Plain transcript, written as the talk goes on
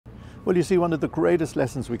Well, you see, one of the greatest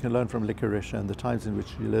lessons we can learn from Licoricia and the times in which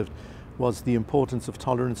she lived was the importance of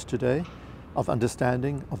tolerance today, of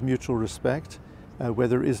understanding, of mutual respect. Where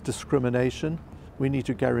there is discrimination, we need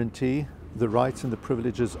to guarantee the rights and the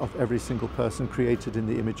privileges of every single person created in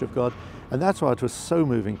the image of God. And that's why it was so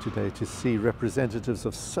moving today to see representatives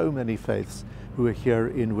of so many faiths who are here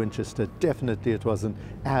in Winchester. Definitely it was an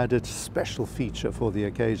added special feature for the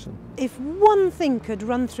occasion. If one thing could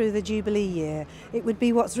run through the Jubilee year, it would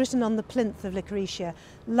be what's written on the plinth of Licoricia: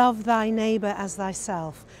 love thy neighbour as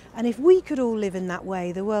thyself. And if we could all live in that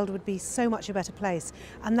way, the world would be so much a better place.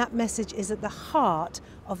 And that message is at the heart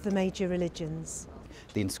of the major religions.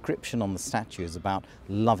 The inscription on the statue is about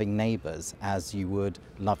loving neighbours as you would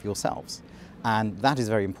love yourselves. And that is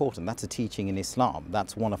very important. That's a teaching in Islam.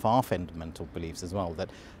 That's one of our fundamental beliefs as well, that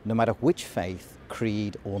no matter which faith,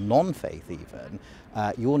 creed or non-faith even,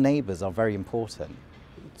 your neighbours are very important.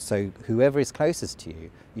 So whoever is closest to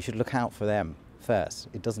you, you should look out for them first.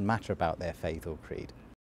 It doesn't matter about their faith or creed.